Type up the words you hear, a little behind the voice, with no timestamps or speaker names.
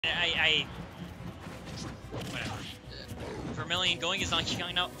Whatever. Vermillion going as Donkey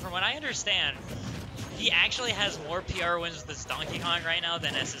Kong. Now, from what I understand, he actually has more PR wins with this Donkey Kong right now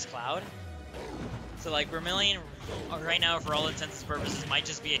than SS Cloud. So, like, Vermillion, right now, for all intents and purposes, might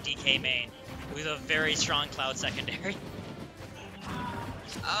just be a DK main with a very strong Cloud secondary.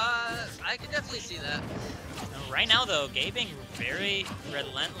 I can definitely see that. Right now, though, Gabe being very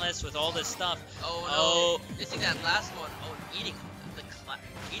relentless with all this stuff. Oh no! Missing that last one. Oh, eating the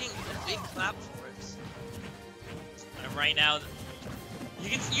big clap for it. And right now, you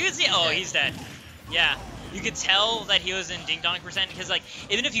can see. Oh, he's dead. Yeah, you could tell that he was in ding dong percent because, like,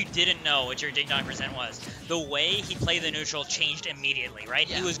 even if you didn't know what your ding dong percent was, the way he played the neutral changed immediately. Right?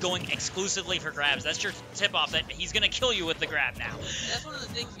 Yeah. He was going exclusively for grabs. That's your tip off that he's gonna kill you with the grab now. And that's one of the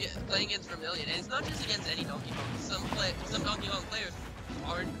things playing against Vermillion, and it's not just against any Donkey Kong. Some Donkey Kong players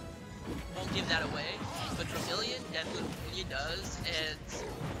won't give that away, but Vermillion definitely does, and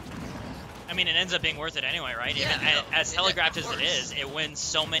I mean, it ends up being worth it anyway, right? Yeah, even as telegraphed as it is, it wins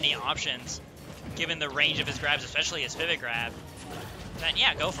so many options, given the range of his grabs, especially his pivot grab. Then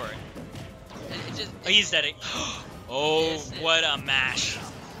yeah, go for it. Oh, he's dead. Oh, what a mash!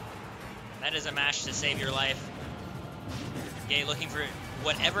 That is a mash to save your life. Gay looking for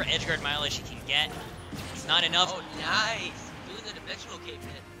whatever edgeguard mileage he can get. It's not enough. Oh, nice! Doing the dimensional cape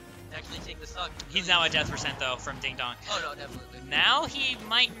hit. Actually take the stock. He's now at death percent though from Ding Dong. Oh no, definitely. Now he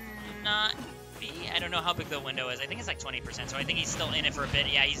might not be. I don't know how big the window is. I think it's like 20%, so I think he's still in it for a bit.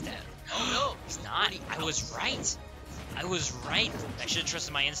 Yeah, he's dead. Oh no! He's not. I was right. I was right. I should have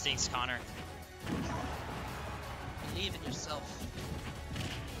trusted my instincts, Connor. Believe in yourself.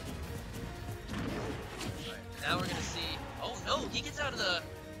 Alright, now we're gonna see. Oh no! He gets out of the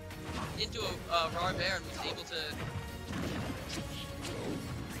into a raw bear and was able to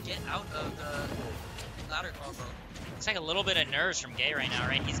get out of the ladder combo. It's like a little bit of nerves from Gay right now,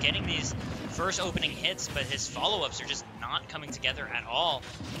 right? He's getting these first opening hits, but his follow-ups are just not coming together at all.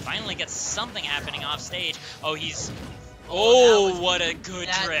 He finally gets something happening off stage. Oh, he's... Oh, what a good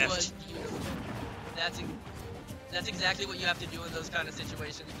drift. That was beautiful. That's exactly what you have to do in those kind of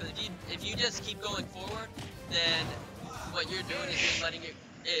situations. Because if you just keep going forward, then what you're doing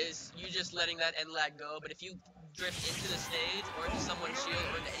is you just letting that end lag go. But if you drift into the stage or into someone's shield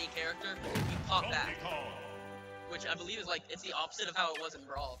or into any character, you pop back. Which I believe is like, it's the opposite of how it was in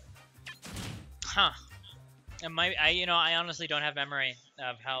Brawl. Huh. I honestly don't have memory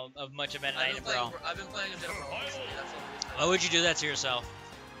of much of it in Brawl. I've been playing a bit of Brawl recently, that's all the reason. Why would you do that to yourself?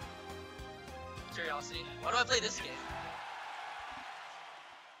 Curiosity. Why do I play this game?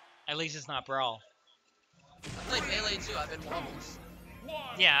 At least it's not Brawl. I played Melee too, I've been Wobbles.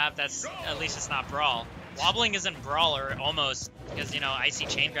 Yeah, at least it's not Brawl. Wobbling isn't Brawl, or almost, because, icy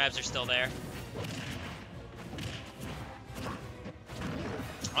chain grabs are still there.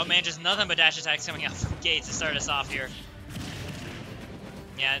 Oh man, just nothing but dash attacks coming out from Gate to start us off here.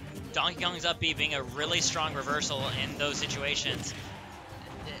 Yeah, Donkey Kong's up B being a really strong reversal in those situations.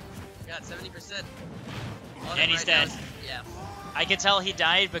 Got 70%. And he's dead. Yeah. I could tell he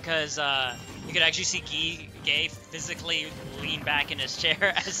died because you could actually see Gay physically lean back in his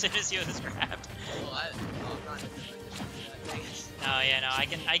chair as soon as he was grabbed. Well, I'm not in the position. Oh yeah, no,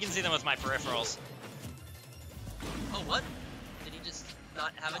 I can see them with my peripherals. Oh, what? Did he just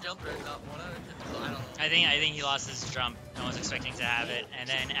not have a jump or not want to? I don't know. I think he lost his jump. No one's expecting to have it. And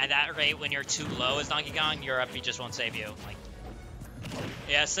then at that rate, when you're too low as Donkey Kong, your up B just won't save you. Like,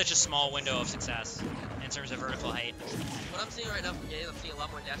 yeah, it's such a small window of success in terms of vertical height. What I'm seeing right now from Gay, I'm seeing a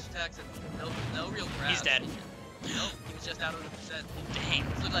lot more dash attacks and no real grabs. He's dead. Nope, he was just out of the percent. Dang.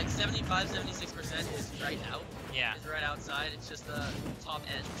 So like 75, 76% is right out. Yeah. It's right outside. It's just the top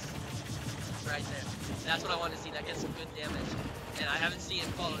ends. Right there. That's what I want to see. That gets some good damage. And I haven't seen it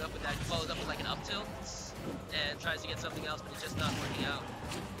followed up with that. He follows up with like an up tilt and tries to get something else, but it's just not working out.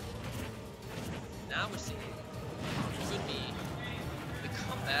 Now we're seeing could be the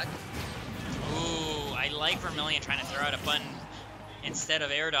comeback. Ooh, I like Vermillion trying to throw out a button instead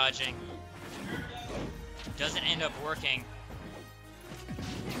of air dodging. Doesn't end up working.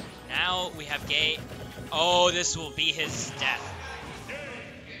 Now we have Gay. Oh, this will be his death.